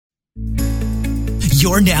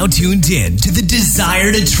You're now tuned in to the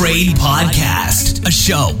Desire to Trade podcast, a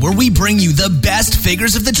show where we bring you the best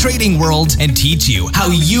figures of the trading world and teach you how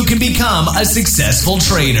you can become a successful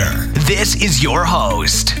trader. This is your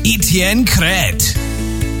host, Etienne Crete.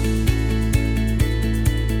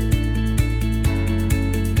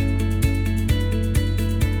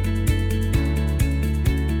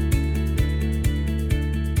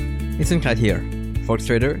 Etienne Crete here, Forex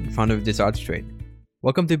trader and founder of Desire to Trade.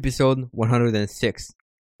 Welcome to episode 106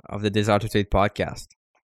 of the Desire to Trade podcast.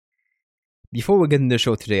 Before we get into the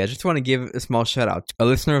show today, I just want to give a small shout out to a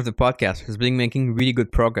listener of the podcast who's been making really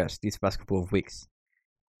good progress these past couple of weeks.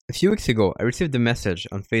 A few weeks ago, I received a message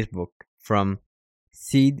on Facebook from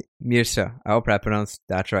Sid Mirza. I hope I pronounced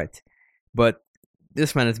that right. But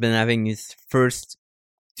this man has been having his first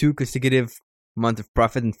 2 consecutive months of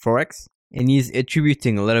profit in Forex, and he's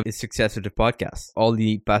attributing a lot of his success to the podcast, all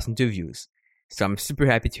the past interviews. So I'm super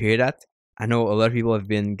happy to hear that. I know a lot of people have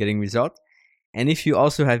been getting results. And if you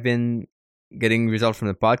also have been getting results from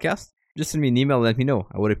the podcast, just send me an email and let me know.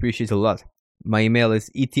 I would appreciate it a lot. My email is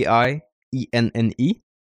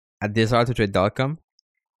etienne@desiretotrade.com.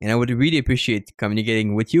 And I would really appreciate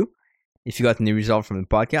communicating with you if you got any result from the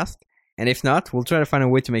podcast. And if not, we'll try to find a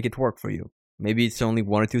way to make it work for you. Maybe it's only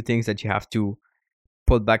 1 or 2 things that you have to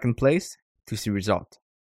put back in place to see result.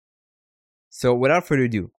 So without further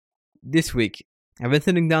ado, this week, I've been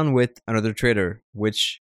sitting down with another trader,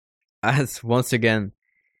 which has once again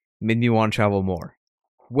made me want to travel more.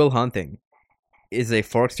 Will Hunting is a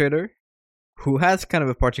Forex trader who has kind of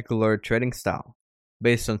a particular trading style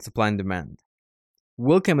based on supply and demand.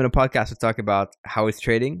 Will came in a podcast to talk about how he's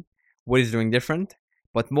trading, what he's doing different,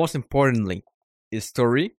 but most importantly, his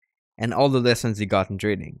story and all the lessons he got in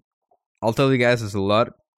trading. I'll tell you guys there's a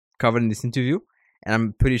lot covered in this interview, and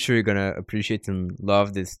I'm pretty sure you're going to appreciate and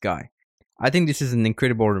love this guy. I think this is an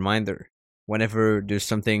incredible reminder whenever there's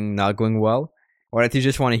something not going well, or that you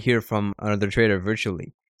just want to hear from another trader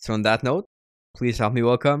virtually. So on that note, please help me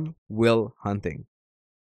welcome Will Hunting.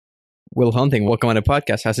 Will Hunting, welcome on the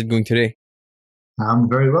podcast. How's it going today? I'm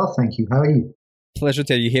very well, thank you. How are you? Pleasure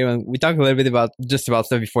to have you here. And we talked a little bit about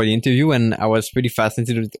stuff before the interview, and I was pretty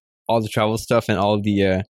fascinated with all the travel stuff and all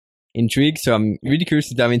the intrigue. So I'm really curious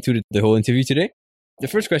to dive into the whole interview today. The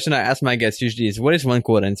first question I ask my guests usually is, what is one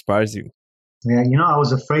quote that inspires you? Yeah, I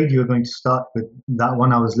was afraid you were going to start with that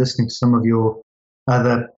one. I was listening to some of your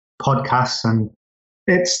other podcasts, and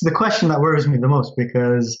it's the question that worries me the most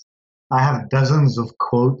because I have dozens of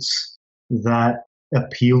quotes that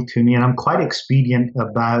appeal to me, and I'm quite expedient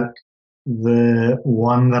about the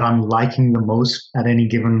one that I'm liking the most at any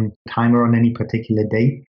given time or on any particular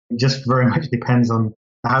day. It just very much depends on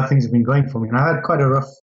how things have been going for me. And I had quite a rough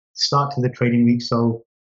start to the trading week. So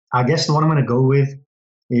I guess the one I'm going to go with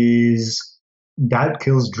is doubt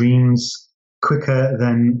kills dreams quicker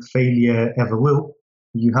than failure ever will.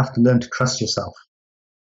 You have to learn to trust yourself.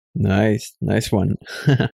 Nice one.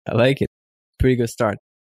 I like it. Pretty good start.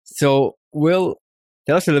 So Will,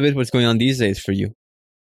 tell us a little bit what's going on these days for you.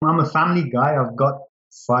 I'm a family guy. I've got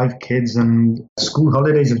 5 kids and school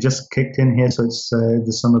holidays have just kicked in here. So it's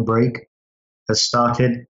the summer break has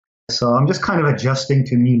started. So I'm just kind of adjusting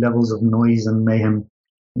to new levels of noise and mayhem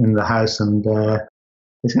in the house. And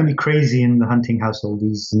it's going to be crazy in the Hunting household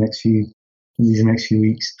these next few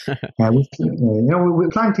weeks. We're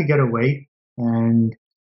planning to get away,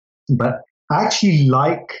 but I actually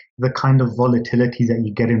like the kind of volatility that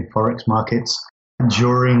you get in Forex markets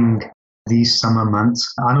during these summer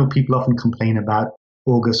months. I know people often complain about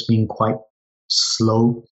August being quite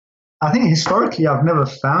slow. I think historically I've never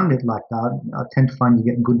found it like that. I tend to find you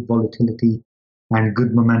get good volatility and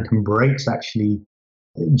good momentum breaks actually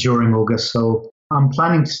during August. So I'm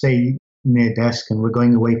planning to stay near desk, and we're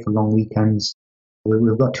going away for long weekends.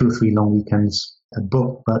 We've got 2 or 3 long weekends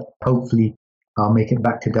booked, but hopefully I'll make it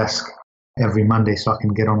back to desk every Monday so I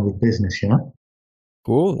can get on with business,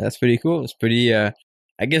 Cool. That's pretty cool. It's pretty, I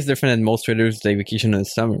guess, different than most traders take vacation in the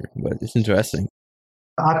summer, but it's interesting.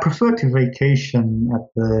 I prefer to vacation at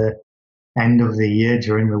the end of the year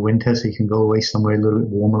during the winter so you can go away somewhere a little bit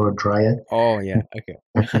warmer or drier. Oh, yeah. Okay.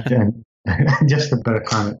 Just a better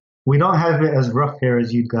climate. We don't have it as rough here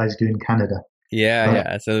as you guys do in Canada.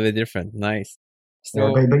 Yeah. It's a little bit different. Nice.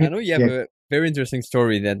 So I know you have a very interesting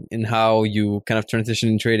story that in how you kind of transition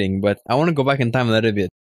in trading, but I want to go back in time a little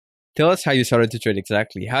bit. Tell us how you started to trade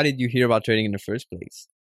exactly. How did you hear about trading in the first place?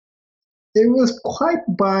 It was quite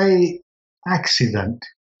by accident.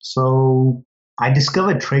 So I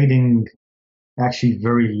discovered trading actually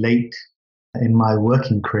very late in my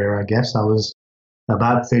working career, I guess. I was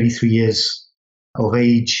about 33 years of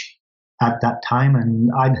age at that time. And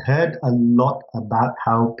I'd heard a lot about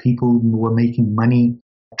how people were making money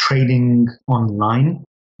trading online.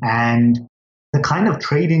 And the kind of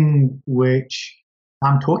trading which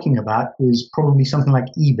I'm talking about is probably something like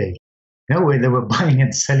eBay, where they were buying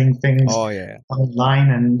and selling things Oh yeah. online.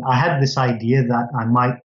 And I had this idea that I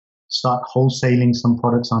might start wholesaling some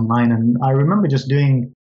products online. And I remember just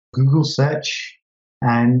doing Google search,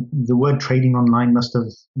 and the word trading online must have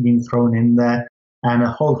been thrown in there. And a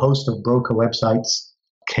whole host of broker websites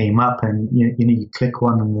came up, and you click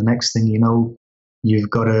one, and the next thing you know, you've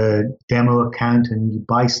got a demo account, and you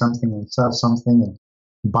buy something and sell something, and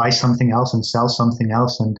buy something else and sell something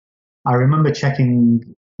else. And I remember checking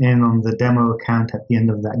in on the demo account at the end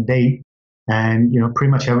of that day, and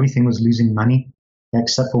pretty much everything was losing money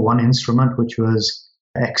except for one instrument, which was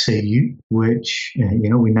XAU, which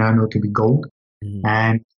we now know to be gold. Mhm.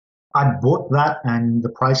 And I bought that, and the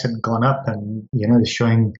price had gone up, and it's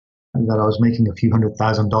showing that I was making a few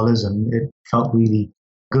 $100,000, and it felt really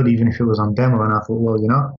good, even if it was on demo. And I thought, well,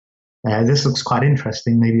 this looks quite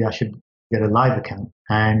interesting. Maybe I should get a live account.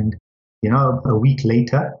 And a week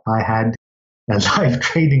later, I had a live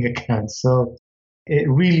trading account. So it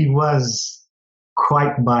really was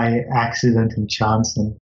quite by accident and chance.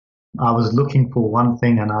 And I was looking for one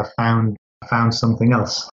thing, and I found something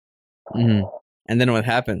else. Mhm. And then what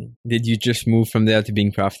happened? Did you just move from there to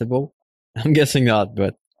being profitable? I'm guessing not,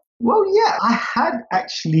 but Well, yeah, I had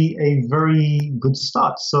actually a very good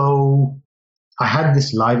start. So I had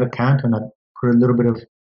this live account, and I'd put a little bit of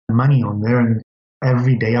money on there, and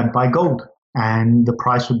every day I'd buy gold, and the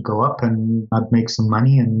price would go up, and I'd make some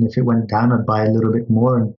money. And if it went down, I'd buy a little bit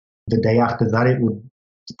more. And the day after that,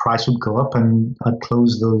 the price would go up, and I'd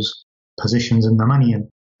close those positions in the money. And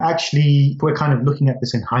actually, if we're kind of looking at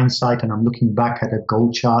this in hindsight, and I'm looking back at a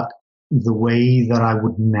gold chart the way that I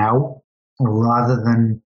would now, rather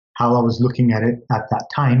than how I was looking at it at that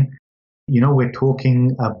time, we're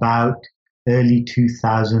talking about early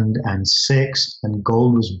 2006, and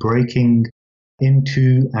gold was breaking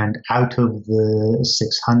into and out of the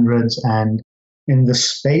 600s. And in the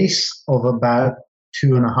space of about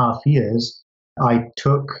 2.5 years, I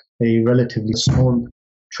took a relatively small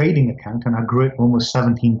trading account, and I grew it almost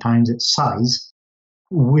 17 times its size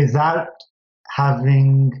without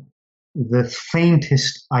having the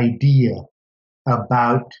faintest idea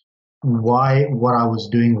about why what I was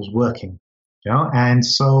doing was working. And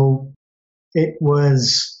so it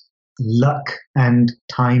was luck and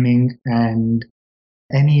timing and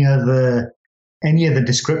any other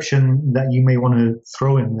description that you may want to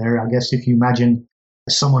throw in there. I guess if you imagine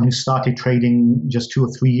someone who started trading just 2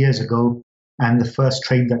 or 3 years ago, and the first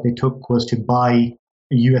trade that they took was to buy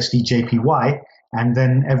USD JPY, and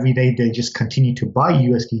then every day they just continued to buy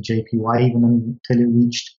USD JPY even until it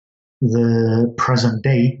reached the present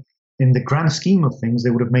day. In the grand scheme of things, they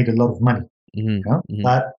would have made a lot of money.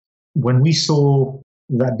 But when we saw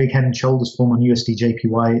that big head and shoulders form on USD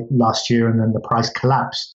JPY last year, and then the price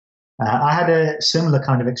collapsed, I had a similar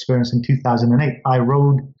kind of experience in 2008. I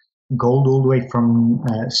rode gold all the way from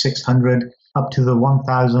 600 up to the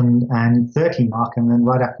 1,030 mark, and then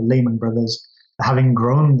right after Lehman Brothers, having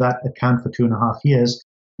grown that account for 2.5 years,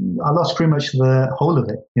 I lost pretty much the whole of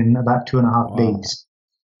it in about 2.5 days.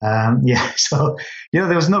 So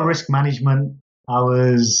there was no risk management. I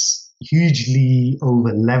was hugely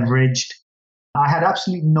over leveraged. I had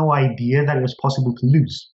absolutely no idea that it was possible to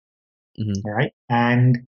lose. All right,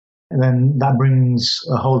 and then that brings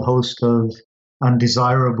a whole host of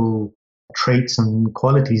undesirable traits and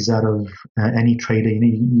qualities out of any trader.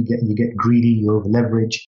 You get greedy, you over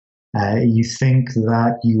leverage. You think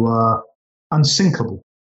that you are unsinkable,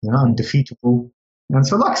 undefeatable. And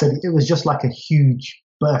so, like I said, it was just like a huge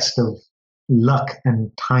burst of luck and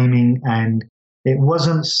timing. And it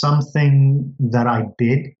wasn't something that I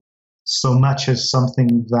did so much as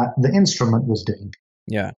something that the instrument was doing.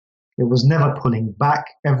 Yeah. It was never pulling back.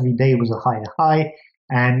 Every day was a higher high.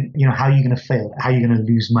 And, how are you going to fail? How are you going to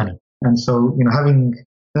lose money? And so, having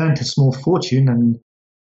earned a small fortune, and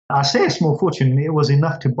I say a small fortune, it was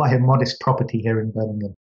enough to buy a modest property here in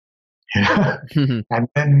Birmingham. And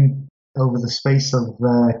then over the space of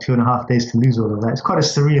 2.5 days to lose all of that, it's quite a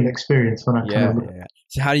surreal experience when I kind of look. Yeah.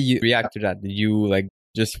 So how did you react to that? Did you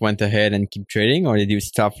just went ahead and keep trading, or did you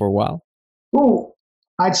stop for a while? Well,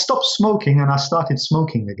 I'd stopped smoking, and I started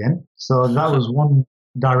smoking again. So that was one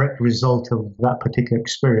direct result of that particular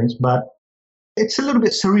experience. But it's a little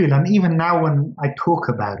bit surreal. And even now when I talk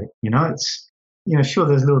about it, it's, sure,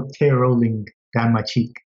 there's a little tear rolling down my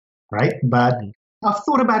cheek, right? But I've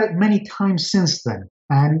thought about it many times since then.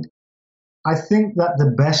 And I think that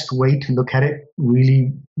the best way to look at it,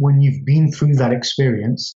 really, when you've been through that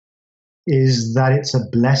experience, is that it's a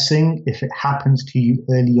blessing if it happens to you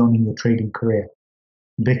early on in your trading career,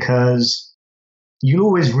 because you'll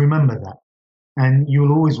always remember that and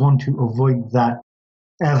you'll always want to avoid that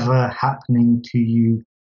ever happening to you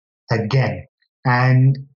again.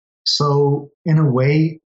 And so, in a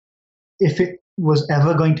way, if it was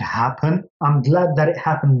ever going to happen, I'm glad that it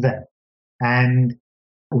happened then. And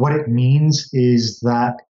what it means is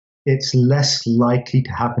that it's less likely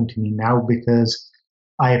to happen to me now because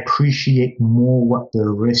I appreciate more what the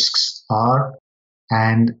risks are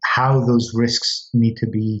and how those risks need to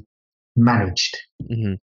be managed.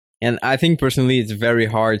 Mm-hmm. And I think personally, it's very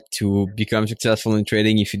hard to become successful in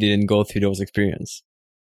trading if you didn't go through those experiences.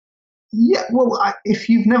 Yeah, well, if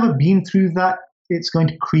you've never been through that, it's going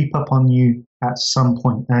to creep up on you at some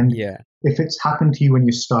point. And if it's happened to you when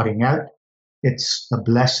you're starting out, it's a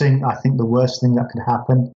blessing. I think the worst thing that could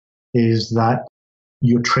happen is that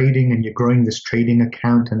you're trading and you're growing this trading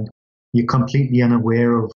account and you're completely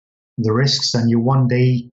unaware of the risks and you're one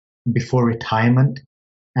day before retirement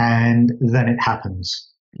and then it happens.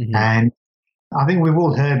 Mm-hmm. And I think we've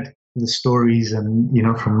all heard the stories and,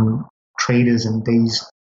 from traders in days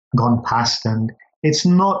gone past, and it's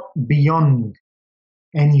not beyond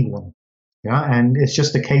anyone. And it's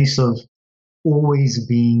just a case of always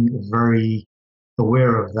being very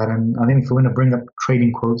aware of that. And I think if we're going to bring up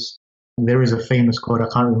trading quotes, there is a famous quote, I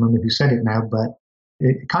can't remember who said it now, but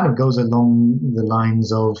it kind of goes along the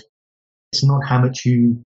lines of it's not how much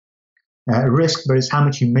you risk, but it's how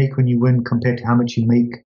much you make when you win compared to how much you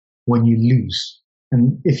make when you lose.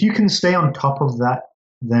 And if you can stay on top of that,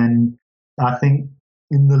 then I think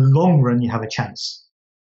in the long run, you have a chance.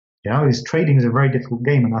 Trading is a very difficult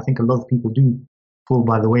game, and I think a lot of people do fall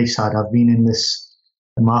by the wayside. I've been in this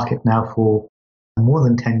market now for more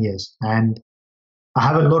than 10 years, and I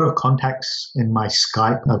have a lot of contacts in my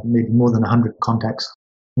Skype, maybe more than 100 contacts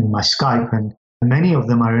in my Skype, and many of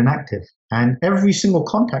them are inactive. And every single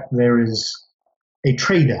contact there is a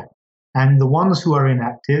trader. And the ones who are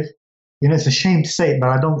inactive, it's a shame to say it, but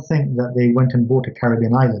I don't think that they went and bought a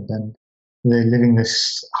Caribbean island and they're living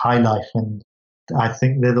this high life. And I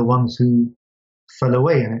think they're the ones who fell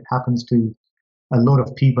away. And it happens to a lot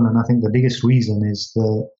of people. And I think the biggest reason is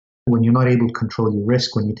when you're not able to control your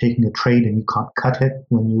risk, when you're taking a trade and you can't cut it,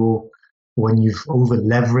 when you've over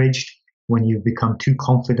leveraged, when you've become too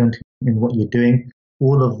confident in what you're doing,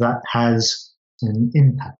 all of that has an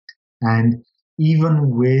impact. And even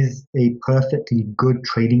with a perfectly good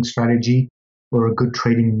trading strategy or a good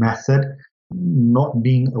trading method, not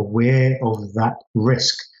being aware of that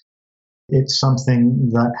risk, it's something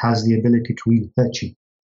that has the ability to really hurt you.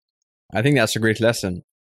 I think that's a great lesson.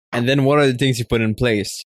 And then what are the things you put in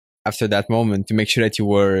place after that moment to make sure that you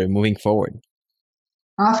were moving forward?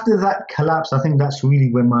 After that collapse, I think that's really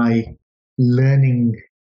where my learning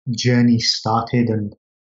journey started. And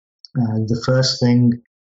the first thing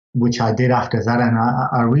which I did after that, and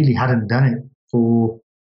I really hadn't done it for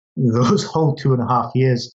those whole 2.5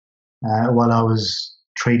 years while I was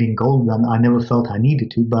trading gold, and I never felt I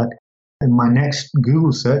needed to. But my next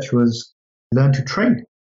Google search was learn to trade.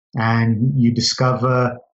 And you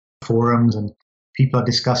discover forums and people are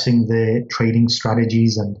discussing their trading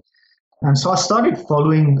strategies. And so I started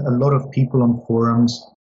following a lot of people on forums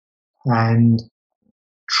and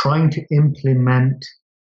trying to implement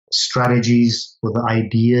strategies or the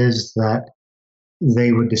ideas that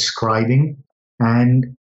they were describing.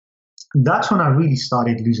 And that's when I really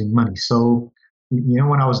started losing money. So,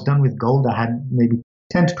 when I was done with gold, I had maybe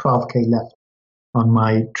 10 to 12K left on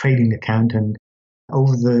my trading account. And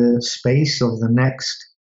over the space of the next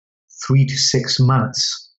 3 to 6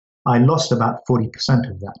 months, I lost about 40%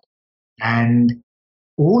 of that. And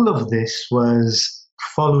all of this was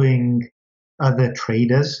following other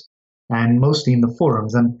traders and mostly in the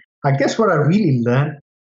forums. And I guess what I really learned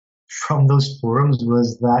from those forums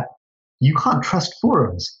was that you can't trust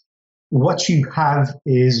forums. What you have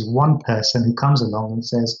is one person who comes along and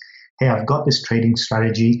says, hey, I've got this trading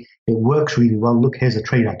strategy. It works really well. Look, here's a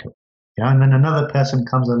trade I took. And then another person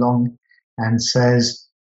comes along and says,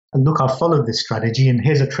 look, I've followed this strategy and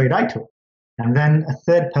here's a trade I took. And then a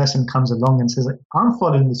third person comes along and says, I'm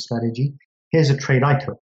following this strategy. Here's a trade I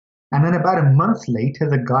took. And then about a month later,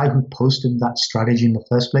 the guy who posted that strategy in the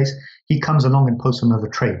first place, he comes along and posts another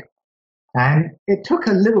trade. And it took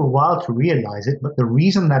a little while to realize it, but the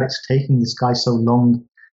reason that it's taking this guy so long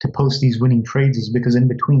to post these winning trades is because in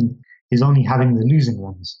between, he's only having the losing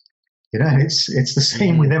ones. It's the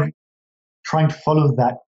same with every trying to follow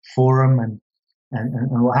that forum and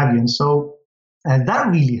what have you. And so that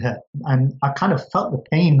really hurt. And I kind of felt the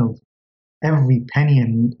pain of every penny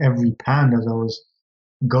and every pound as I was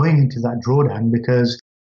going into that drawdown, because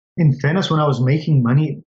in fairness, when I was making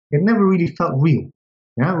money, it never really felt real.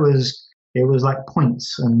 It was like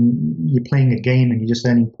points, and you're playing a game and you're just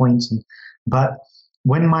earning points. But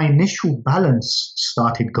when my initial balance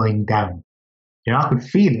started going down, I could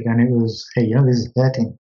feel it, and it was, hey, this is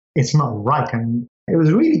hurting. It's not right, and it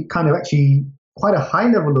was really kind of actually quite a high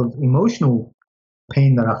level of emotional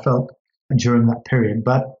pain that I felt during that period.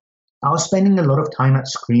 But I was spending a lot of time at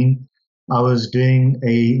screen. I was doing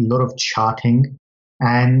a lot of charting,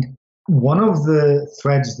 and one of the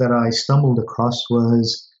threads that I stumbled across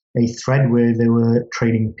was a thread where they were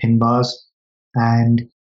trading pin bars, and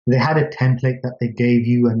they had a template that they gave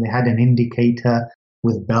you, and they had an indicator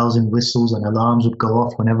with bells and whistles, and alarms would go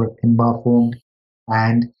off whenever a pin bar formed.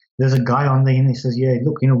 And there's a guy on there, and he says, yeah,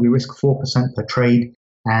 look, we risk 4% per trade,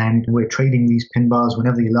 and we're trading these pin bars.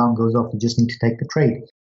 Whenever the alarm goes off, you just need to take the trade.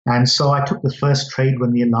 And so I took the first trade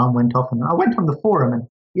when the alarm went off, and I went on the forum,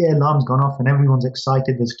 and alarm's gone off, and everyone's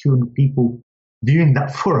excited. There's 200 people viewing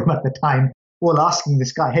that forum at the time, all asking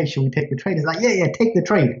this guy, hey, should we take the trade? He's like, yeah, take the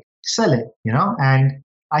trade, sell it, and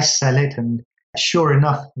I sell it, and sure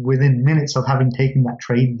enough, within minutes of having taken that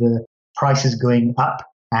trade, the price is going up,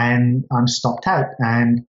 and I'm stopped out.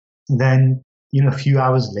 And then, a few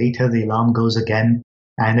hours later, the alarm goes again,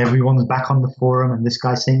 and everyone's back on the forum, and this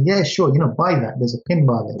guy's saying, yeah, sure, buy that. There's a pin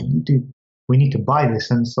bar there. We need to buy this.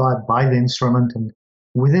 And so I buy the instrument, and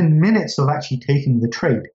within minutes of actually taking the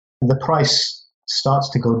trade, the price starts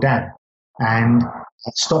to go down, and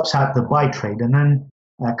it stops out the buy trade. And then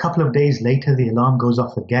a couple of days later, the alarm goes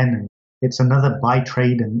off again, and it's another buy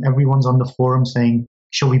trade, and everyone's on the forum saying,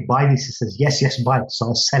 shall we buy this? He says, yes, buy it. So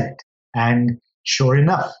I'll sell it. And sure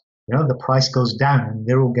enough, the price goes down, and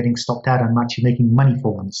they're all getting stopped out, and I'm actually making money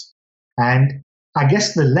for once. And I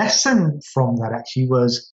guess the lesson from that actually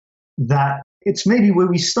was that it's maybe where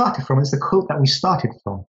we started from. It's the quote that we started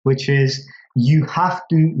from, which is, you have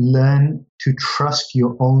to learn to trust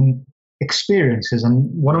your own experiences. And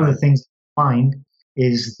one of the things I find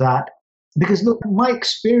is that, because look, my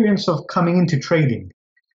experience of coming into trading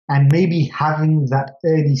and maybe having that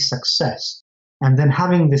early success and then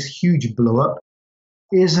having this huge blow up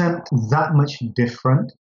isn't that much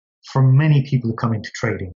different from many people who come into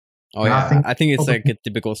trading. Oh, yeah. I think it's like a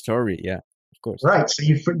typical story. Yeah, of course. Right. So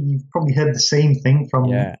you've probably heard the same thing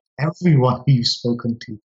from everyone who you've spoken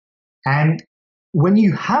to. And when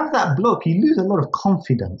you have that blow up, you lose a lot of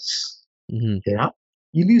confidence. Mm-hmm.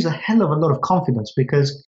 You lose a hell of a lot of confidence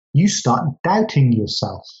because you start doubting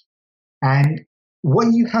yourself. And what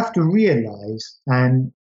you have to realize,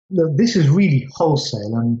 and look, this is really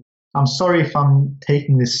wholesale, and I'm sorry if I'm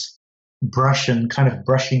taking this brush and kind of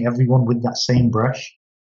brushing everyone with that same brush,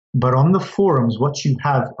 but on the forums, what you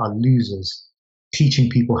have are losers teaching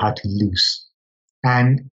people how to lose.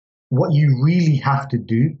 And what you really have to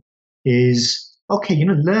do is,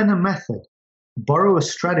 learn a method, borrow a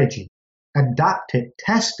strategy, adapt it,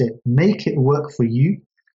 test it, make it work for you,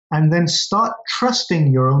 and then start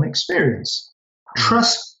trusting your own experience.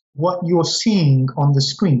 Trust what you're seeing on the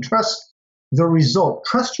screen. Trust the result.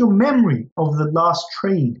 Trust your memory of the last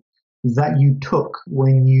trade that you took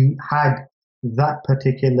when you had that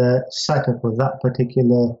particular setup or that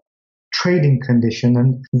particular trading condition.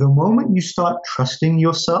 And the moment you start trusting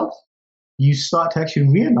yourself, you start to actually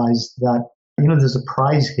realize that, there's a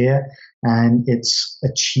prize here and it's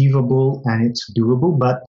achievable and it's doable,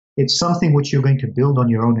 but it's something which you're going to build on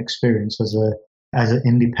your own experience as an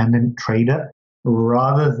independent trader,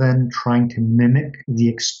 rather than trying to mimic the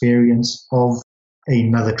experience of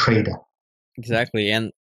another trader. Exactly.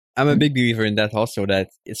 And I'm a big believer in that also, that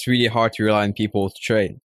it's really hard to rely on people to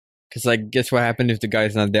trade. Because guess what happens if the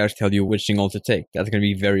guy's not there to tell you which signal to take? That's going to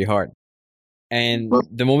be very hard. And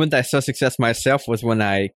the moment I saw success myself was when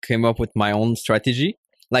I came up with my own strategy,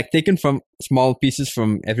 taken from small pieces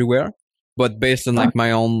from everywhere, but based on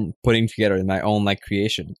my own putting together and my own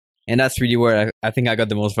creation. And that's really where I think I got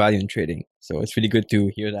the most value in trading. So it's really good to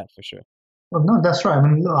hear that for sure. Well, no, that's right. I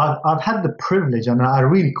mean, I've had the privilege, and I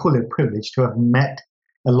really call it privilege, to have met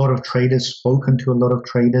a lot of traders, spoken to a lot of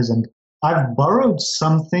traders, and I've borrowed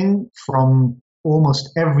something from almost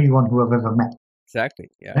everyone who I've ever met. Exactly.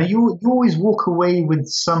 Yeah. Now, you always walk away with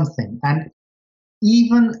something, and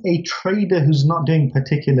even a trader who's not doing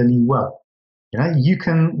particularly well, you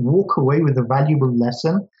can walk away with a valuable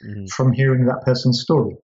lesson from hearing that person's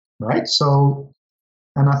story, right? So,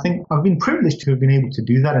 and I think I've been privileged to have been able to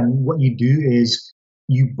do that. And what you do is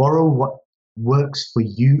you borrow what works for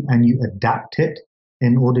you and you adapt it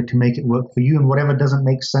in order to make it work for you. And whatever doesn't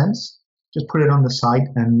make sense, just put it on the side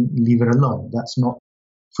and leave it alone. That's not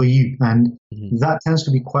for you. And that tends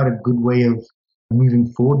to be quite a good way of moving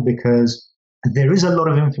forward, because there is a lot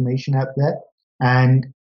of information out there. And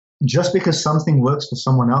just because something works for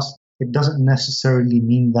someone else, it doesn't necessarily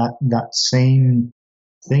mean that that same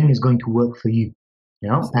thing is going to work for you, you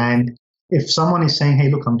know? And if someone is saying, hey,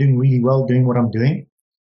 look, I'm doing really well doing what I'm doing,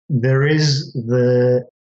 there is the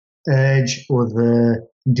urge or the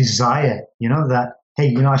desire, you know, that, hey,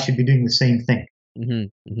 you know, I should be doing the same thing.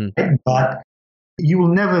 Mm-hmm. Mm-hmm. But you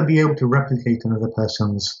will never be able to replicate another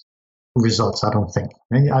person's results, I don't think.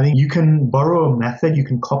 I think you can borrow a method, you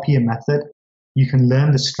can copy a method, you can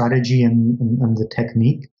learn the strategy and the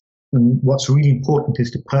technique. And what's really important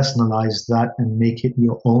is to personalize that and make it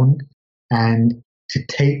your own and to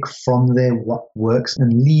take from there what works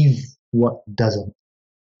and leave what doesn't.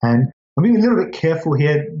 And I'm being a little bit careful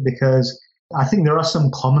here because I think there are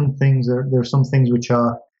some common things, there are some things which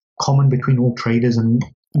are common between all traders and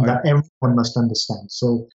that everyone must understand.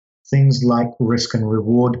 So things like risk and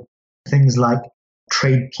reward, things like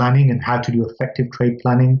trade planning and how to do effective trade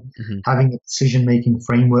planning, having a decision-making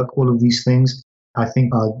framework, all of these things I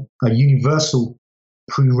think are universal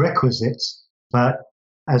prerequisites. But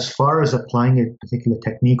as far as applying a particular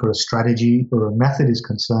technique or a strategy or a method is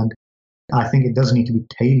concerned, I think it does need to be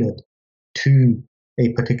tailored to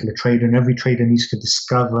a particular trader, and every trader needs to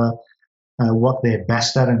discover what they're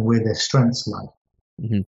best at and where their strengths lie.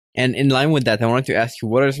 Mm-hmm. And in line with that, I wanted to ask you,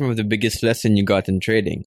 what are some of the biggest lessons you got in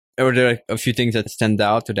trading? Or there are a few things that stand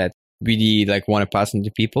out or that really want to pass on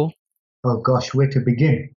to people? Oh gosh, where to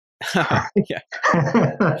begin? Yeah.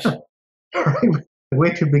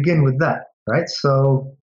 Where to begin with that, right?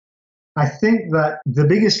 So I think that the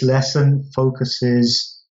biggest lesson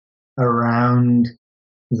focuses around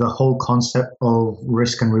the whole concept of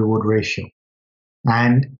risk and reward ratio.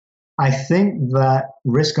 And I think that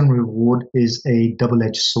risk and reward is a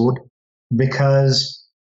double-edged sword because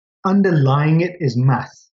underlying it is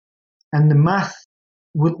math. And the math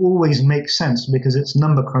will always make sense because it's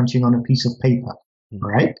number crunching on a piece of paper,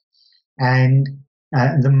 right? And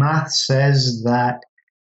the math says that,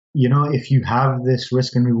 you know, if you have this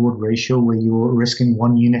risk and reward ratio where you're risking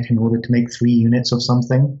 1 unit in order to make 3 units of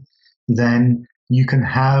something, then you can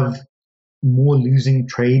have more losing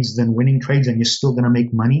trades than winning trades and you're still going to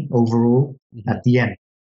make money overall at the end.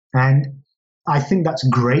 And I think that's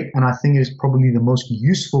great. And I think it is probably the most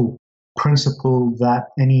useful principle that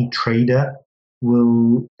any trader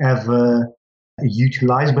will ever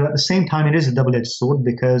utilize. But at the same time, it is a double-edged sword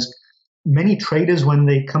because many traders, when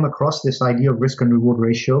they come across this idea of risk and reward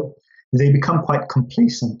ratio, they become quite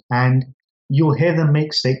complacent. And you'll hear them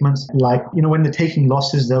make statements like, you know, when they're taking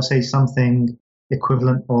losses, they'll say something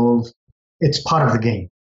equivalent of, it's part of the game.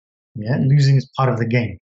 Yeah, losing is part of the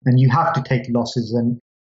game. And you have to take losses and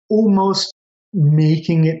almost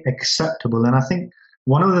making it acceptable. And I think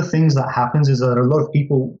one of the things that happens is that a lot of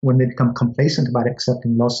people, when they become complacent about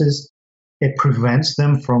accepting losses, it prevents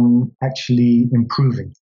them from actually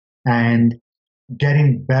improving and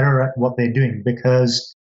getting better at what they're doing.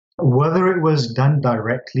 Because whether it was done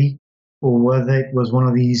directly or whether it was one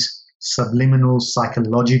of these subliminal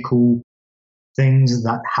psychological things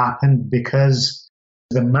that happened because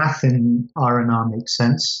the math in R&R makes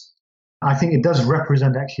sense, I think it does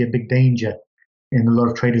represent actually a big danger in a lot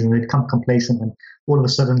of traders, and they become complacent and all of a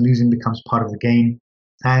sudden losing becomes part of the game.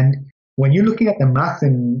 And when you're looking at the math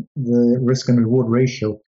in the risk and reward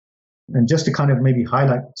ratio, and just to kind of maybe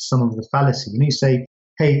highlight some of the fallacy, you say,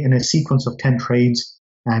 hey, in a sequence of 10 trades,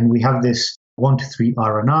 and we have this 1 to 3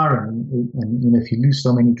 R&R, and you know, if you lose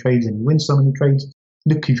so many trades and you win so many trades,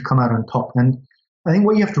 look, you've come out on top. And I think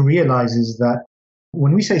what you have to realize is that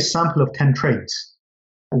when we say sample of 10 trades,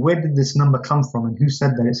 where did this number come from and who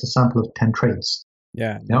said that it's a sample of 10 trades?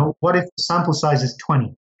 Yeah. You know, what if the sample size is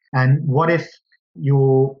 20? And what if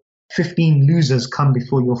your 15 losers come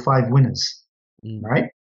before your 5 winners, right?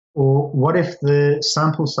 Or what if the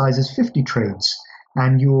sample size is 50 trades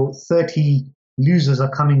and your 30 losers are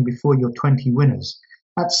coming before your 20 winners?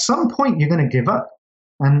 At some point, you're going to give up.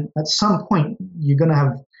 And at some point, you're going to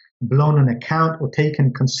have blown an account or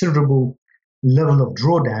taken considerable level of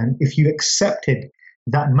drawdown if you accepted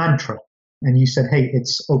that mantra and you said, hey,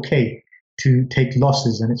 it's okay to take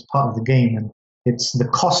losses and it's part of the game and it's the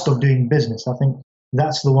cost of doing business. I think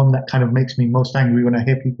that's the one that kind of makes me most angry when I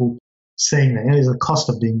hear people saying that, you know, it's the cost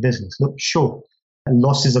of doing business. Look, sure,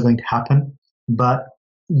 losses are going to happen, but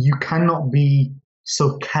you cannot be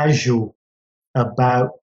so casual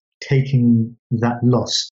about taking that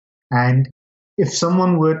loss. And if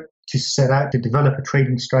someone were to set out to develop a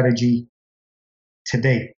trading strategy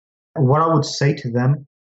today, what I would say to them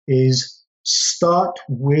is start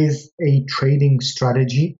with a trading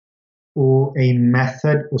strategy or a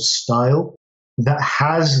method or style that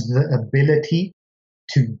has the ability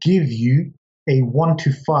to give you a 1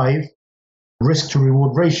 to 5 risk to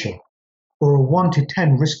reward ratio, or a 1 to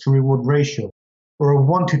 10 risk to reward ratio, or a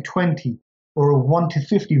 1 to 20, or a 1 to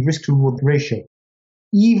 50 risk to reward ratio,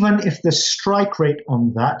 even if the strike rate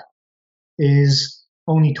on that is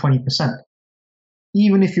only 20%,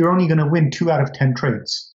 even if you're only going to win 2 out of 10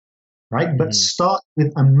 trades, right? But start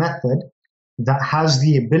with a method that has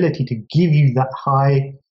the ability to give you that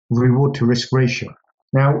high reward to risk ratio.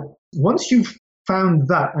 Now, once you've found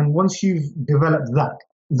that and once you've developed that,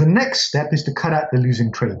 the next step is to cut out the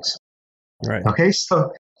losing trades. Right. Okay,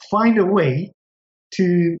 so find a way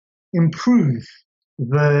to improve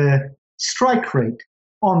the strike rate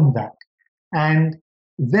on that. And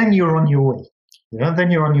then you're on your way.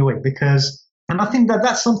 Then you're on your way and I think that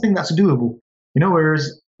that's something that's doable.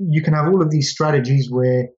 Whereas you can have all of these strategies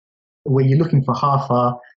where you're looking for half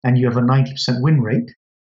R and you have a 90% win rate,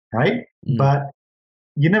 right? But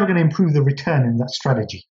you're never going to improve the return in that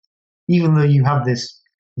strategy, even though you have this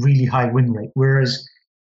really high win rate. Whereas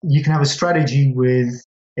you can have a strategy with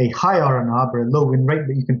a high R&R but a low win rate,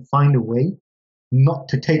 but you can find a way not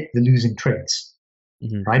to take the losing trades,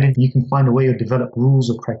 right? And you can find a way or develop rules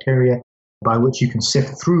or criteria by which you can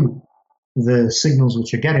sift through the signals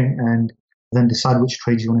which you're getting and then decide which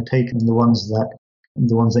trades you want to take and the ones that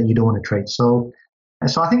you don't want to trade. So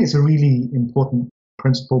I think it's a really important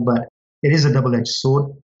principle, but it is a double-edged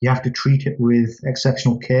sword. You have to treat it with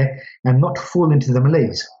exceptional care and not fall into the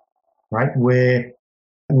malaise, right? Where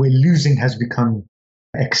losing has become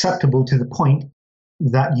acceptable to the point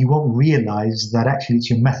that you won't realize that actually it's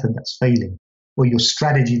your method that's failing or your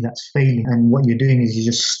strategy that's failing. And what you're doing is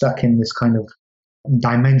you're just stuck in this kind of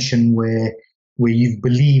dimension where you've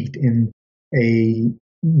believed in a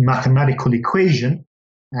mathematical equation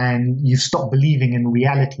and you stop believing in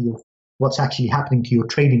reality of what's actually happening to your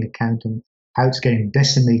trading account and how it's getting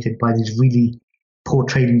decimated by these really poor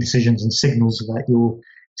trading decisions and signals that your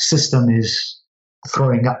system is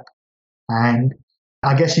throwing up. And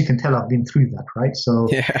I guess you can tell I've been through that, right? So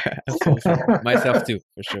yeah, myself too,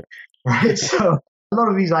 for sure. Right. So a lot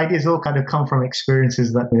of these ideas all kind of come from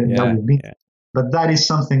experiences that we've been. Yeah. But that is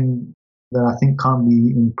something that I think can't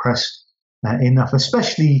be impressed enough,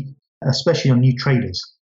 especially on new traders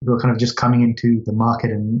who are kind of just coming into the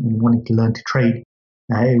market and wanting to learn to trade.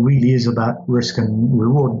 It really is about risk and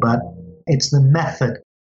reward, but it's the method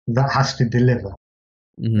that has to deliver.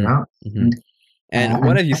 And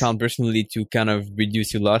what have you found personally to kind of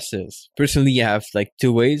reduce your losses? Personally, I have like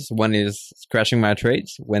 2 ways. One is crashing my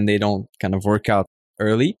trades when they don't kind of work out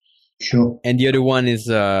early. Sure. And the other one is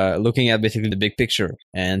looking at basically the big picture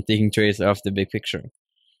and taking trades off the big picture.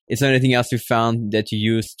 Is there anything else you found that you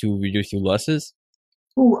use to reduce your losses?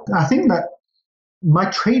 Well, I think that my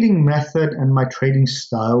trading method and my trading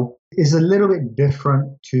style is a little bit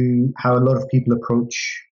different to how a lot of people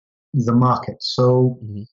approach the market. So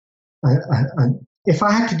if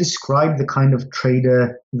I had to describe the kind of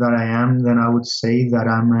trader that I am, then I would say that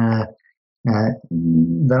I'm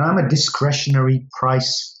a discretionary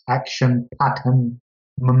price action pattern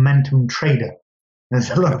momentum trader. There's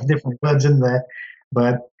a lot of different words in there,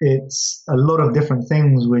 but it's a lot of different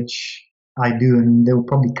things which I do, and they will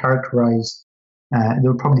probably characterize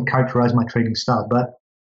my trading style. But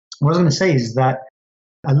what I was going to say is that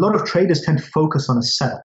a lot of traders tend to focus on a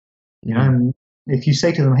setup. And if you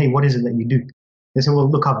say to them, "Hey, what is it that you do?" They say, "Well,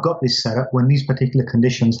 look, I've got this setup. When these particular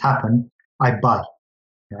conditions happen, I buy,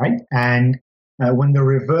 right? And when the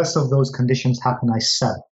reverse of those conditions happen, I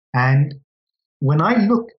sell." And when I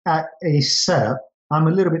look at a setup, I'm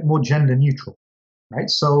a little bit more gender neutral, right?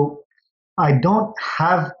 So I don't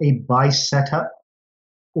have a buy setup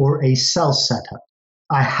or a sell setup.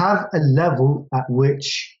 I have a level at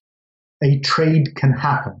which a trade can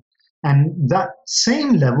happen. And that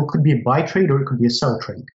same level could be a buy trade or it could be a sell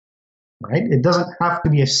trade, right? It doesn't have to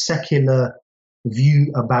be a secular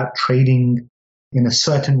view about trading in a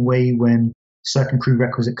certain way when certain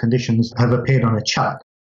prerequisite conditions have appeared on a chart.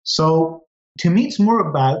 So to me, it's more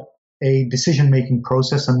about a decision-making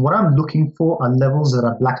process. And what I'm looking for are levels that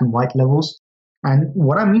are black and white levels. And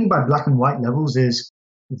what I mean by black and white levels is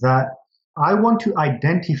that I want to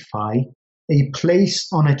identify a place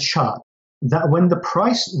on a chart that when the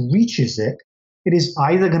price reaches it, it is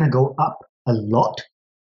either going to go up a lot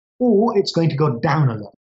or it's going to go down a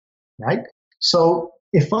lot, right? So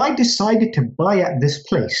if I decided to buy at this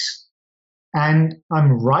place and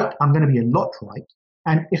I'm right, I'm going to be a lot right.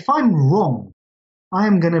 And if I'm wrong, I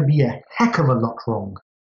am going to be a heck of a lot wrong.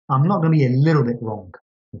 I'm not going to be a little bit wrong.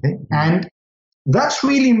 Okay? And that's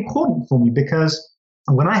really important for me because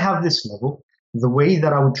when I have this level, the way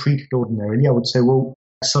that I would treat it ordinarily, I would say, well,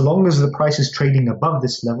 so long as the price is trading above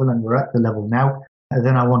this level and we're at the level now,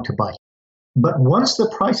 then I want to buy. But once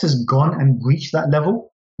the price has gone and breached that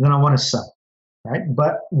level, then I want to sell, right?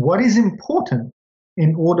 But what is important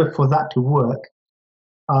in order for that to work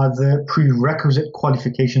are the prerequisite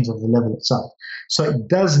qualifications of the level itself. So it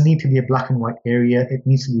does need to be a black and white area. It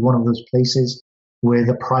needs to be one of those places where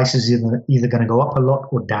the price is either going to go up a lot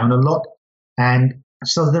or down a lot. And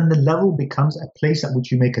so then the level becomes a place at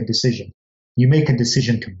which you make a decision. You make a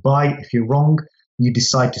decision to buy. If you're wrong, you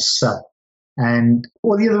decide to sell. And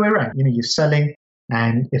or the other way around, you're selling,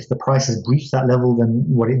 and if the price has breached that level, then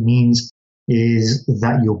what it means is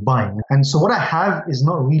that you're buying. And so what I have is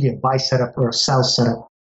not really a buy setup or a sell setup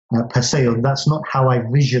per se. That's not how I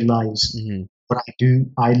visualize what I do.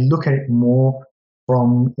 I look at it more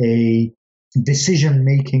from a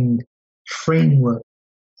decision-making framework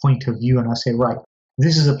point of view, and I say, right,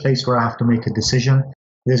 this is a place where I have to make a decision.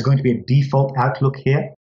 There's going to be a default outlook here,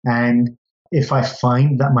 and if I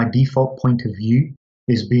find that my default point of view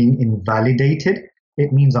is being invalidated,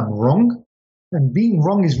 it means I'm wrong. And being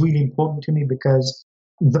wrong is really important to me because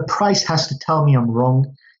the price has to tell me I'm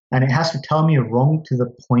wrong, and it has to tell me I'm wrong to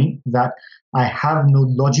the point that I have no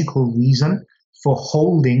logical reason for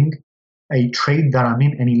holding a trade that I'm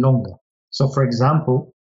in any longer. So, for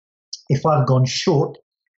example, if I've gone short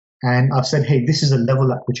and I've said, hey, this is a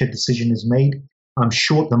level at which a decision is made, I'm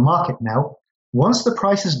short the market now. Once the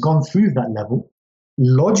price has gone through that level,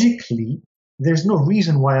 logically, there's no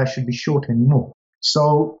reason why I should be short anymore.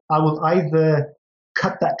 So I will either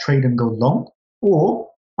cut that trade and go long, or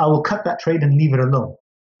I will cut that trade and leave it alone.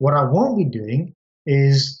 What I won't be doing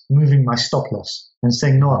is moving my stop loss and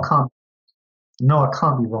saying, no, I can't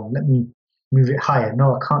be wrong. Let me move it higher.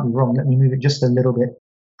 No, I can't be wrong. Let me move it just a little bit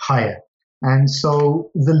higher. And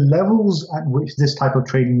so the levels at which this type of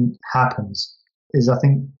trading happens is, I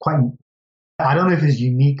think, I don't know if it's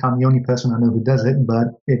unique. I'm the only person I know who does it, but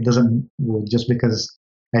it doesn't, just because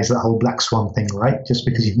it's that whole black swan thing, right? Just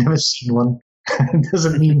because you've never seen one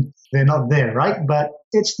doesn't mean they're not there, right? But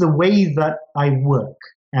it's the way that I work,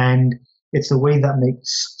 and it's the way that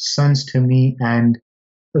makes sense to me, and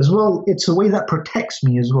as well, it's a way that protects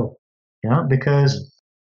me as well, because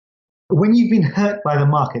when you've been hurt by the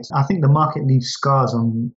markets, I think the market leaves scars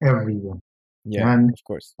on everyone. Yeah, of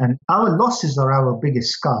course. And our losses are our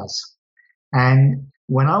biggest scars. And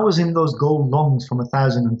when I was in those gold longs from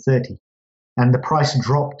 1,030 and the price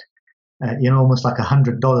dropped, almost like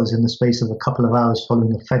 $100 in the space of a couple of hours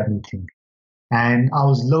following a Fed meeting, and I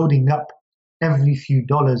was loading up every few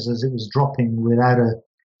dollars as it was dropping without a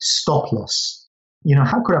stop loss,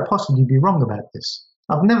 how could I possibly be wrong about this?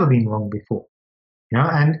 I've never been wrong before,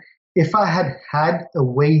 and if I had had a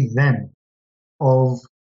way then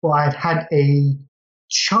I'd had a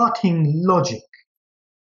charting logic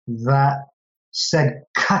that said,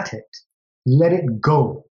 cut it, let it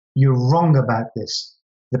go, you're wrong about this,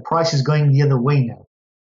 the price is going the other way now,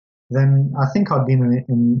 then I think I'd been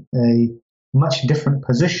in a much different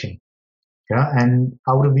position. And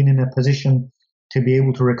I would have been in a position to be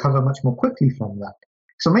able to recover much more quickly from that.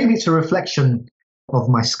 So maybe it's a reflection of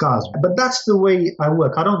my scars, but that's the way I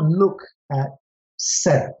work. I don't look at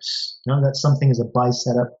setups, that something is a buy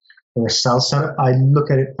setup or a sell setup. I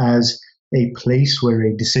look at it as a place where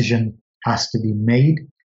a decision has to be made,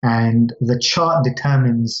 and the chart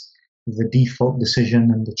determines the default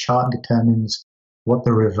decision, and the chart determines what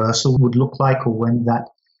the reversal would look like, or when that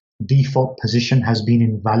default position has been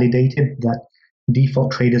invalidated, that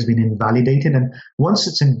default trade has been invalidated. And once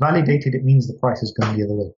it's invalidated, it means the price is going the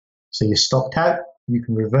other way. So you're stopped out, you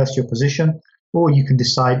can reverse your position, or you can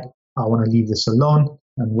decide, I want to leave this alone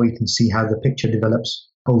and wait and see how the picture develops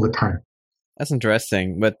over time. That's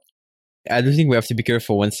interesting. But I do think we have to be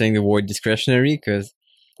careful when saying the word discretionary, because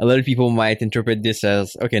a lot of people might interpret this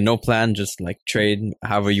as, okay, no plan, just like trade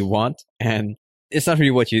however you want. And it's not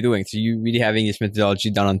really what you're doing. So you're really having this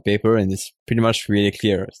methodology down on paper, and it's pretty much really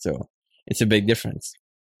clear. So it's a big difference.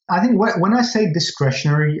 I think when I say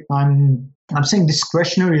discretionary, I'm saying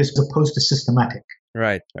discretionary as opposed to systematic.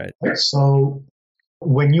 Right. So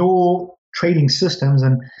when you're trading systems,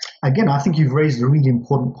 and again, I think you've raised a really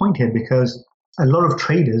important point here, because a lot of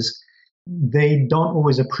traders, they don't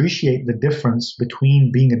always appreciate the difference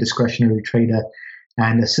between being a discretionary trader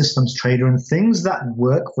and a systems trader, and things that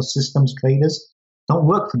work for systems traders don't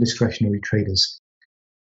work for discretionary traders.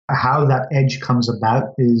 How that edge comes about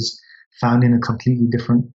is found in a completely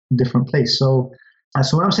different place. So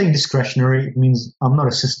when I'm saying discretionary, it means I'm not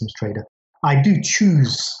a systems trader. I do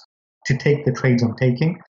choose to take the trades I'm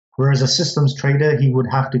taking, whereas a systems trader, he would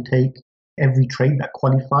have to take every trade that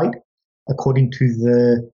qualified according to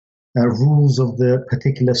the rules of the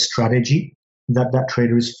particular strategy that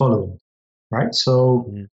trader is following, right?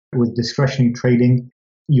 So with discretionary trading,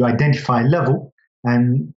 you identify a level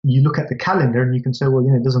and you look at the calendar and you can say, well,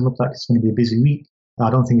 it doesn't look like it's going to be a busy week. I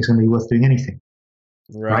don't think it's going to be worth doing anything.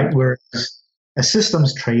 Right? Whereas a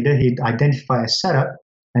systems trader, he'd identify a setup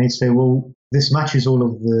and he'd say, well, this matches all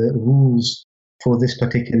of the rules for this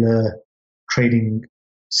particular trading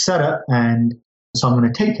setup, and so I'm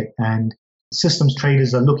going to take it. And systems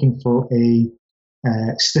traders are looking for a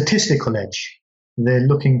statistical edge. They're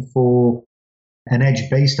looking for an edge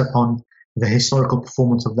based upon the historical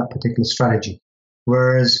performance of that particular strategy.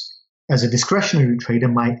 Whereas as a discretionary trader,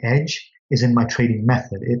 my edge is in my trading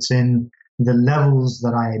method. It's in the levels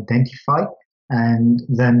that I identify and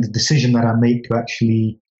then the decision that I make to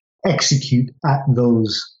actually execute at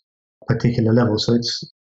those particular levels. So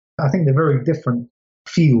I think they're very different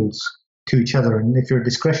fields to each other. And if you're a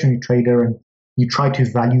discretionary trader and you try to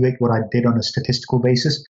evaluate what I did on a statistical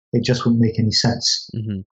basis, it just wouldn't make any sense.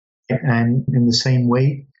 Mm-hmm. And in the same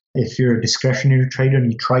way, if you're a discretionary trader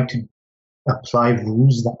and you try to apply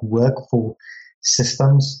rules that work for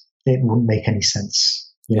systems, it wouldn't make any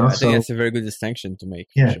sense. I think that's a very good distinction to make.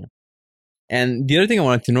 Yeah. For sure. And the other thing I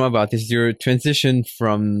wanted to know about is your transition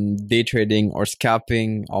from day trading or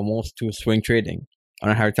scalping almost to swing trading on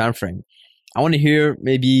a higher time frame. I want to hear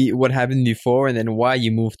maybe what happened before and then why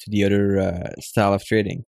you moved to the other style of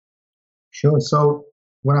trading. Sure. So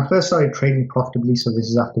when I first started trading profitably, so this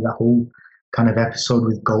is after that whole kind of episode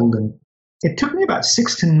with gold, and it took me about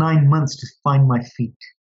 6 to 9 months to find my feet,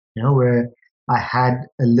 where I had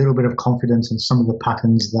a little bit of confidence in some of the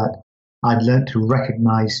patterns that I'd learned to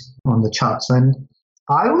recognize on the charts. And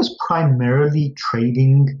I was primarily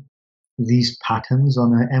trading these patterns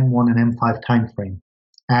on an M1 and M5 time frame.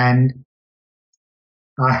 And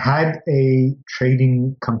I had a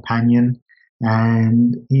trading companion,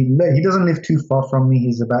 and he doesn't live too far from me.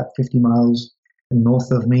 He's about 50 miles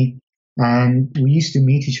north of me. And we used to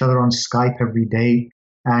meet each other on Skype every day.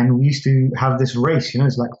 And we used to have this race,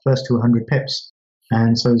 it's like first to 100 pips.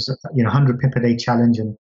 And so it's 100 pip a day challenge.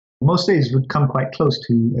 And most days would come quite close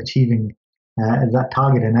to achieving that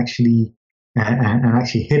target and actually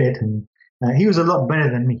hit it. And he was a lot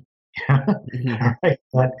better than me. Right?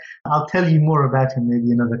 But I'll tell you more about him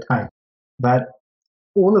maybe another time. But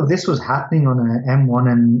all of this was happening on an M1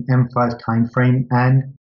 and M5 time frame.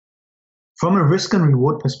 And from a risk and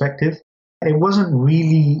reward perspective, it wasn't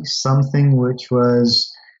really something which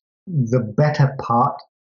was the better part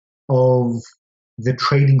of the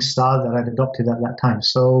trading style that I'd adopted at that time.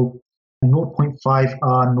 So 0.5R,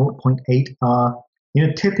 0.8R,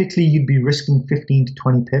 typically you'd be risking 15 to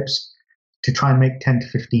 20 pips to try and make 10 to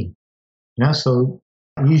 15. So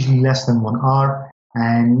usually less than 1R,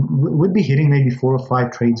 and we'd be hitting maybe 4 or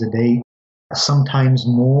 5 trades a day, sometimes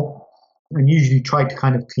more, and usually try to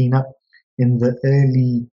kind of clean up in the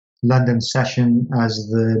early London session as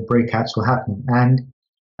the breakouts were happening. And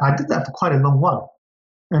I did that for quite a long while.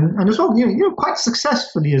 And as well, quite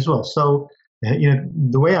successfully as well. So,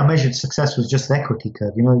 the way I measured success was just the equity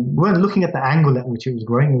curve. We weren't looking at the angle at which it was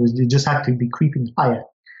growing. It just had to be creeping higher.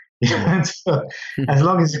 And so, as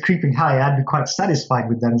long as it's creeping higher, I'd be quite satisfied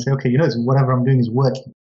with that and say, okay, whatever I'm doing is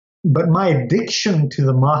working. But my addiction to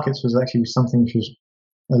the markets was actually something which was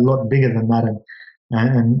a lot bigger than that.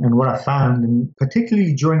 And what I found, and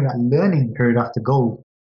particularly during that learning period after gold,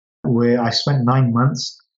 where I spent 9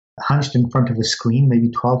 months hunched in front of a screen,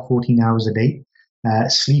 maybe 12, 14 hours a day,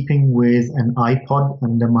 sleeping with an iPod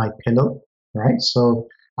under my pillow, right? So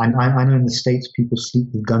I know in the States people sleep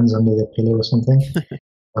with guns under their pillow or something.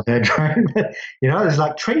 It's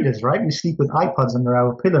like traders, right? We sleep with iPods under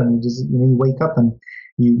our pillow, and you wake up and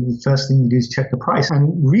the first thing you do is check the price.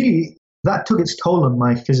 And really, that took its toll on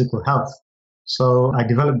my physical health. So I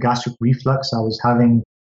developed gastric reflux. I was having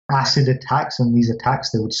acid attacks, and these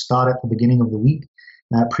attacks, they would start at the beginning of the week,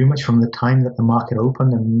 pretty much from the time that the market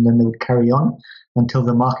opened, and then they would carry on until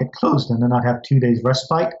the market closed. And then I'd have 2 days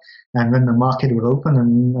respite, and then the market would open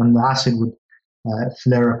and the acid would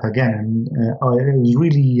flare up again. And it was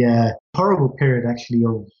really a horrible period, actually,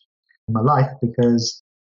 of my life, because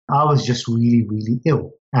I was just really, really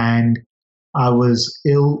ill. And I was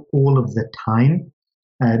ill all of the time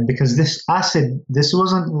because this acid, this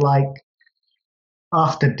wasn't like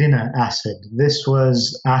after dinner acid. This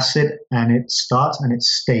was acid, and it starts and it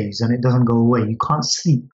stays and it doesn't go away. You can't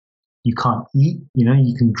sleep. You can't eat.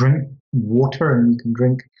 You can drink water and you can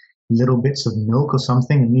drink little bits of milk or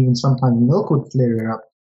something, and even sometimes milk would flare up.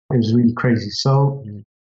 It was really crazy. So,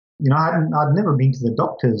 I'd never been to the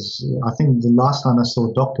doctors. I think the last time I saw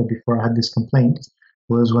a doctor before I had this complaint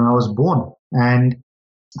was when I was born. And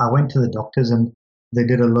I went to the doctors and they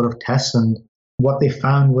did a lot of tests, and what they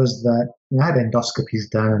found was that I had endoscopies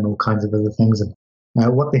done and all kinds of other things. And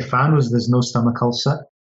what they found was there's no stomach ulcer.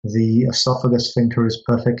 The esophagus sphincter is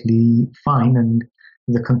perfectly fine. And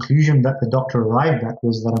the conclusion that the doctor arrived at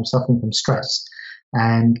was that I'm suffering from stress.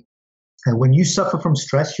 And when you suffer from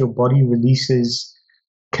stress, your body releases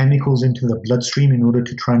chemicals into the bloodstream in order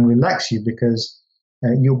to try and relax you, because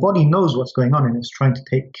your body knows what's going on and it's trying to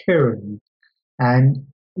take care of you. And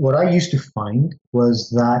what I used to find was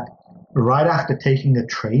that right after taking a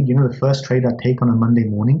trade, the first trade I take on a Monday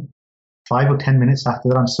morning, 5 or 10 minutes after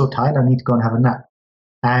that, I'm so tired, I need to go and have a nap.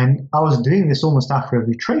 And I was doing this almost after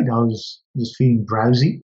every trade. I was just feeling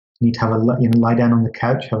drowsy. Need to have lie down on the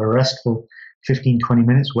couch, have a rest for 15, 20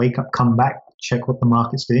 minutes, wake up, come back, check what the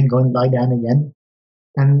market's doing, go and lie down again.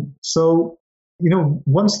 And so,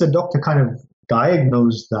 once the doctor kind of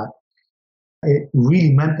diagnosed that, it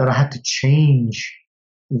really meant that I had to change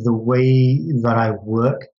the way that I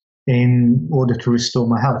work in order to restore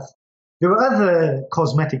my health. There were other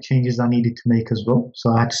cosmetic changes I needed to make as well.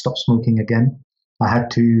 So I had to stop smoking again. I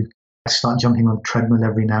had to start jumping on the treadmill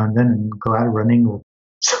every now and then and go out running or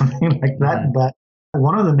something like that. But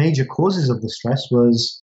one of the major causes of the stress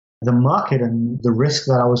was the market and the risk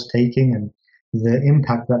that I was taking and the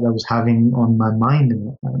impact that that was having on my mind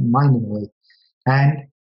in a way. And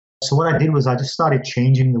so what I did was I just started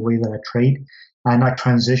changing the way that I trade, and I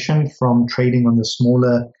transitioned from trading on the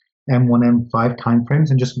smaller M1, M5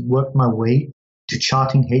 timeframes and just worked my way to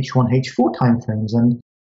charting H1, H4 timeframes. And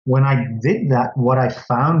when I did that, what I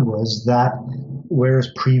found was that whereas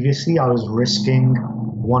previously I was risking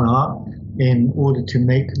 1R in order to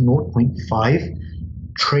make 0.5,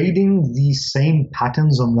 trading these same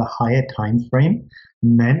patterns on the higher time frame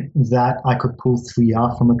meant that I could pull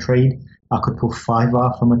 3R from a trade, I could pull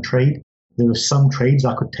 5R from a trade. There were some trades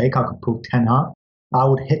I could take, I could pull 10R. I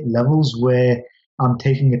would hit levels where I'm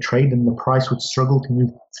taking a trade and the price would struggle to move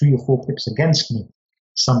 3 or 4 pips against me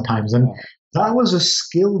sometimes. And that was a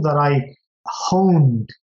skill that I honed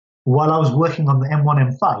while I was working on the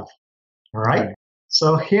M1, M5. All right.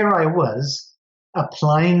 So here I was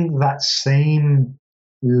applying that same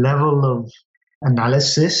level of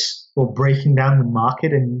analysis or breaking down the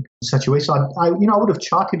market in such a way. So I would have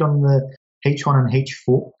charted on the H1 and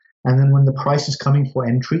H4. And then when the price is coming for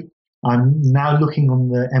entry, I'm now looking on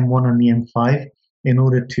the M1 and the M5 in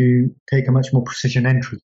order to take a much more precision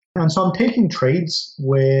entry. And so I'm taking trades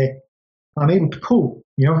where I'm able to pull,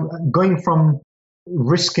 going from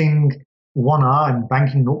risking 1R and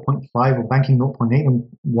banking 0.5 or banking 0.8 and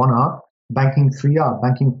 1R, banking 3R,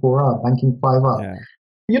 banking 4R, banking 5R. Yeah.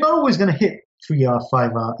 You're not always going to hit 3R,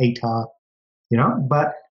 5R, 8R,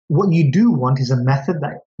 but what you do want is a method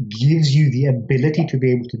that gives you the ability to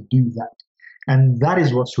be able to do that. And that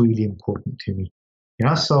is what's really important to me.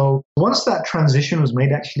 So once that transition was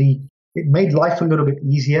made, actually, it made life a little bit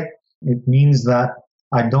easier. It means that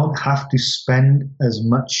I don't have to spend as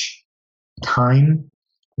much time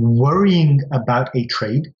worrying about a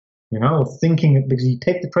trade, thinking, because you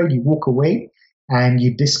take the trade, you walk away and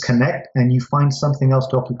you disconnect and you find something else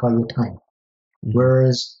to occupy your time. Mm-hmm.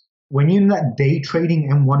 Whereas when you're in that day trading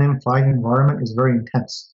M1, M5 environment, it's very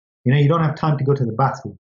intense. You don't have time to go to the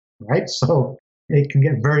bathroom, right? So it can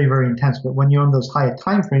get very, very intense. But when you're on those higher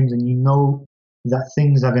time frames and you know that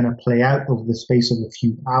things are going to play out over the space of a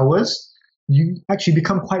few hours, you actually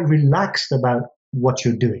become quite relaxed about what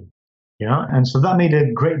you're doing, And so that made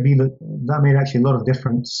that made actually a lot of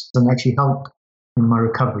difference and actually helped in my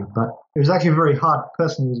recovery. But it was actually very hard.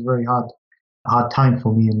 Personally, it was a very hard time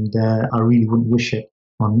for me, and I really wouldn't wish it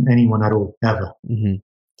on anyone at all, ever. Mm-hmm.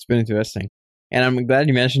 It's been interesting. And I'm glad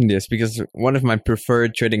you mentioned this because one of my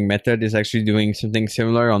preferred trading method is actually doing something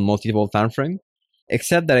similar on multiple time frame,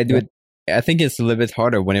 except that I think it's a little bit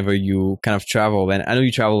harder whenever you kind of travel. And I know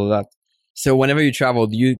you travel a lot. So whenever you travel,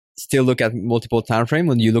 do you still look at multiple time frame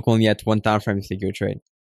or do you look only at one time frame to take your trade?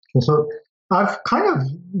 So I've kind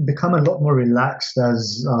of become a lot more relaxed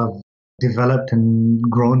as I've developed and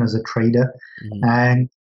grown as a trader. Mm-hmm. And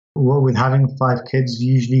with having 5 kids,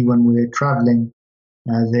 usually when we're traveling,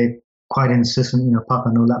 they're quite insistent,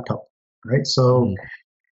 Papa, no laptop, right? So,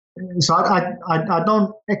 So I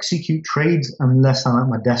don't execute trades unless I'm at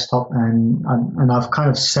my desktop, and I've kind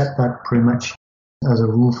of set that pretty much as a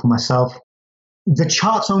rule for myself. The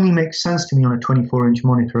charts only make sense to me on a 24-inch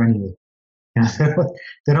monitor anyway.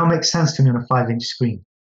 They don't make sense to me on a 5-inch screen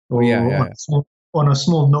or on a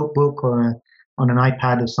small notebook or on an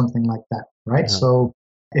iPad or something like that, right? Yeah. So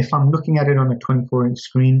if I'm looking at it on a 24-inch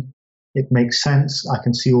screen, it makes sense. I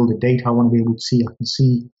can see all the data I want to be able to see. I can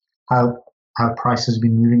see how price has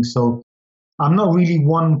been moving. So I'm not really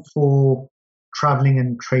one for traveling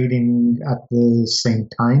and trading at the same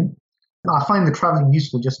time. I find the traveling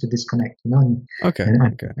useful just to disconnect, and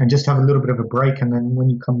just have a little bit of a break. And then when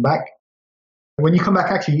you come back, when you come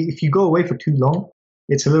back, actually, if you go away for too long,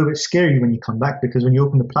 it's a little bit scary when you come back because when you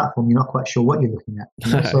open the platform, you're not quite sure what you're looking at.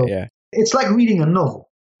 So Yeah. it's like reading a novel,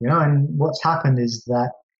 and what's happened is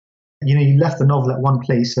that, you left the novel at one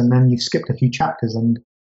place and then you've skipped a few chapters and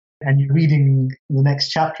you're reading the next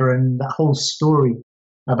chapter and that whole story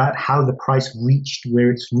about how the price reached where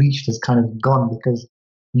it's reached has kind of gone because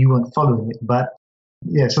you weren't following it. But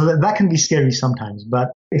yeah, so that can be scary sometimes.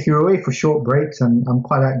 But if you're away for short breaks, and I'm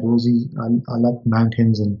quite outdoorsy, I like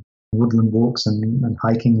mountains and woodland walks and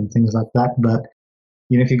hiking and things like that. But,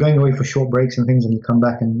 if you're going away for short breaks and things and you come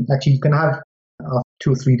back and actually you can have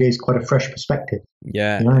 2 or 3 days quite a fresh perspective.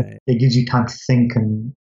 Yeah. It gives you time to think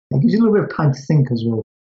and it gives you a little bit of time to think as well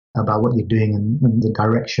about what you're doing and the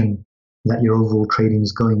direction that your overall trading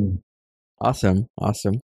is going in. Awesome.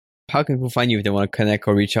 How can people find you if they want to connect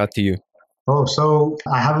or reach out to you? Oh, so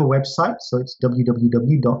I have a website. So it's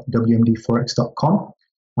www.wmdforex.com.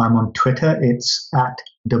 I'm on Twitter. It's at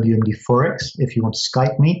WMDForex. If you want to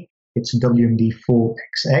Skype me, it's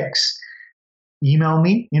WMD4XX. Email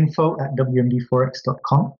me,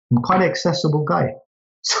 info@wmdforex.com. I'm quite an accessible guy.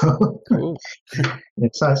 So, Cool.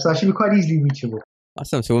 so I should be quite easily reachable.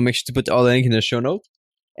 Awesome. So we'll make sure to put all the link in the show note.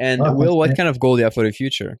 And Will, what kind of goal do you have for the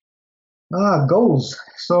future? Goals.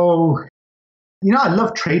 So, I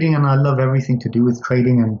love trading and I love everything to do with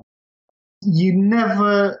trading. And you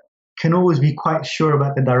never can always be quite sure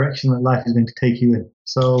about the direction that life is going to take you in.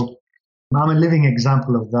 So I'm a living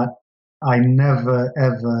example of that. I never,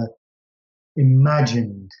 ever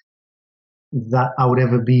imagined that I would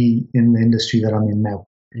ever be in the industry that I'm in now.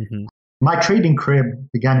 Mm-hmm. My trading career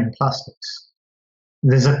began in plastics.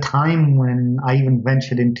 There's a time when I even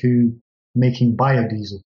ventured into making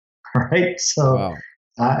biodiesel, right? So, wow.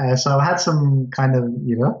 So I had some kind of,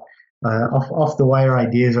 off the wire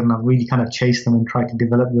ideas, and I've really kind of chased them and tried to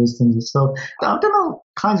develop those things. So I've done all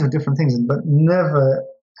kinds of different things, but never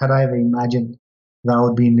had I ever imagined that I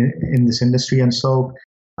would be in this industry. And so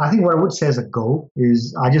I think what I would say as a goal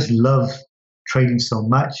is I just love trading so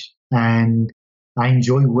much, and I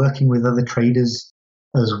enjoy working with other traders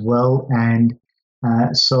as well. And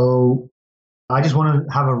so I just want to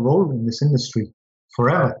have a role in this industry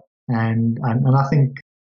forever. And I think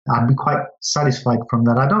I'd be quite satisfied from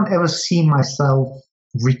that. I don't ever see myself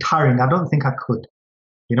retiring. I don't think I could,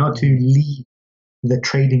 to leave the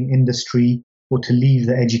trading industry or to leave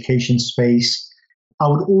the education space. I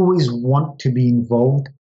would always want to be involved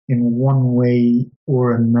in one way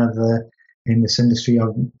or another in this industry.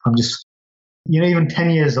 I'm just, even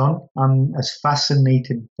 10 years on, I'm as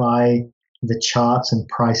fascinated by the charts and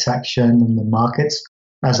price action and the markets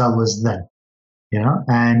as I was then,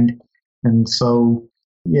 and so,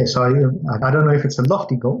 so I don't know if it's a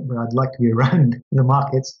lofty goal, but I'd like to be around the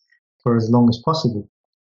markets for as long as possible.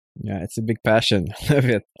 Yeah, it's a big passion. Love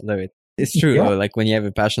it. It's true. Yeah. Like when you have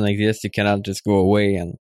a passion like this, you cannot just go away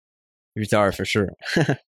and retire for sure.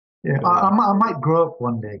 Yeah, I might grow up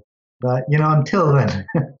one day, but until then.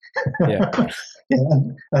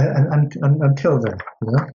 Until then.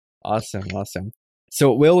 Awesome.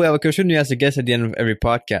 So, Will, we have a question we ask the guests at the end of every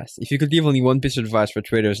podcast. If you could give only one piece of advice for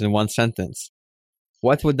traders in one sentence,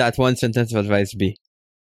 what would that one sentence of advice be?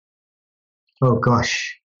 Oh,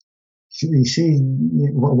 gosh. You see,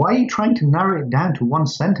 why are you trying to narrow it down to one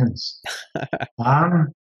sentence?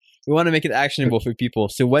 We want to make it actionable for people.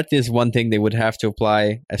 So what is one thing they would have to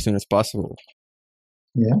apply as soon as possible?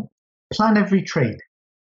 Yeah. Plan every trade.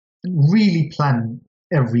 Really plan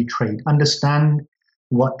every trade. Understand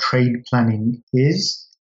what trade planning is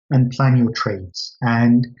and plan your trades.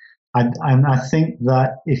 And I think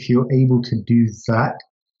that if you're able to do that,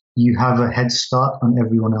 you have a head start on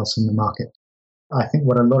everyone else in the market. I think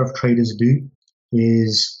what a lot of traders do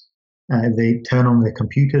is they turn on their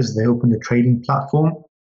computers, they open the trading platform,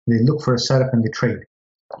 they look for a setup and they trade.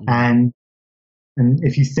 Mm-hmm. And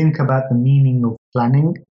if you think about the meaning of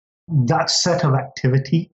planning, that set of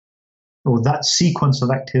activity or that sequence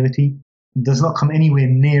of activity does not come anywhere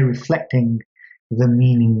near reflecting the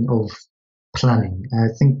meaning of planning. I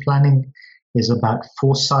think planning is about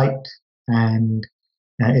foresight and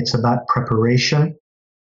it's about preparation.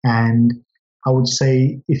 And I would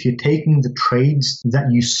say if you're taking the trades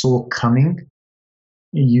that you saw coming,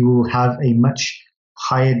 you will have a much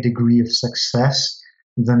higher degree of success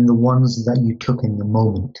than the ones that you took in the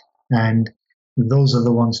moment. And those are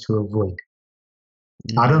the ones to avoid.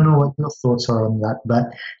 I don't know what your thoughts are on that,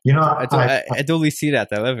 but I totally see that.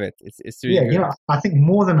 I love it. It's really good. I think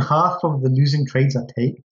more than half of the losing trades I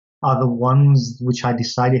take are the ones which I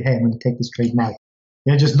decided, hey, I'm going to take this trade now.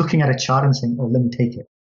 Just looking at a chart and saying, oh, let me take it.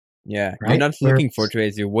 Yeah, right? You're not looking for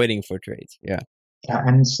trades, you're waiting for trades. Yeah.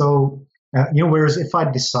 And so Whereas if I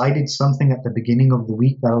decided something at the beginning of the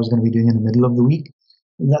week that I was going to be doing in the middle of the week,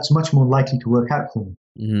 that's much more likely to work out for me.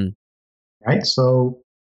 Mm-hmm. Right? So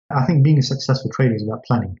I think being a successful trader is about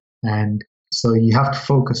planning. And so you have to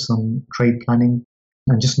focus on trade planning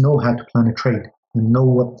and just know how to plan a trade and know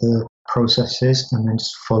what the process is and then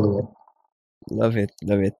just follow it. Love it.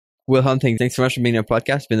 Will Hunting, thanks so much for being on the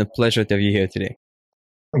podcast. It's been a pleasure to have you here today.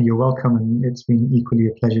 You're welcome, and it's been equally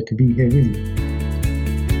a pleasure to be here with you.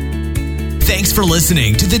 Thanks for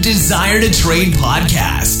listening to the Desire to Trade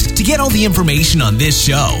podcast. To get all the information on this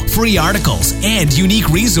show, free articles, and unique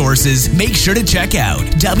resources, make sure to check out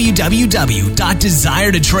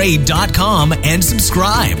www.desiretotrade.com and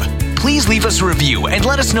subscribe. Please leave us a review and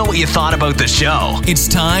let us know what you thought about the show. It's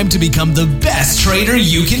time to become the best trader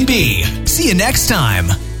you can be. See you next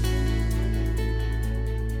time.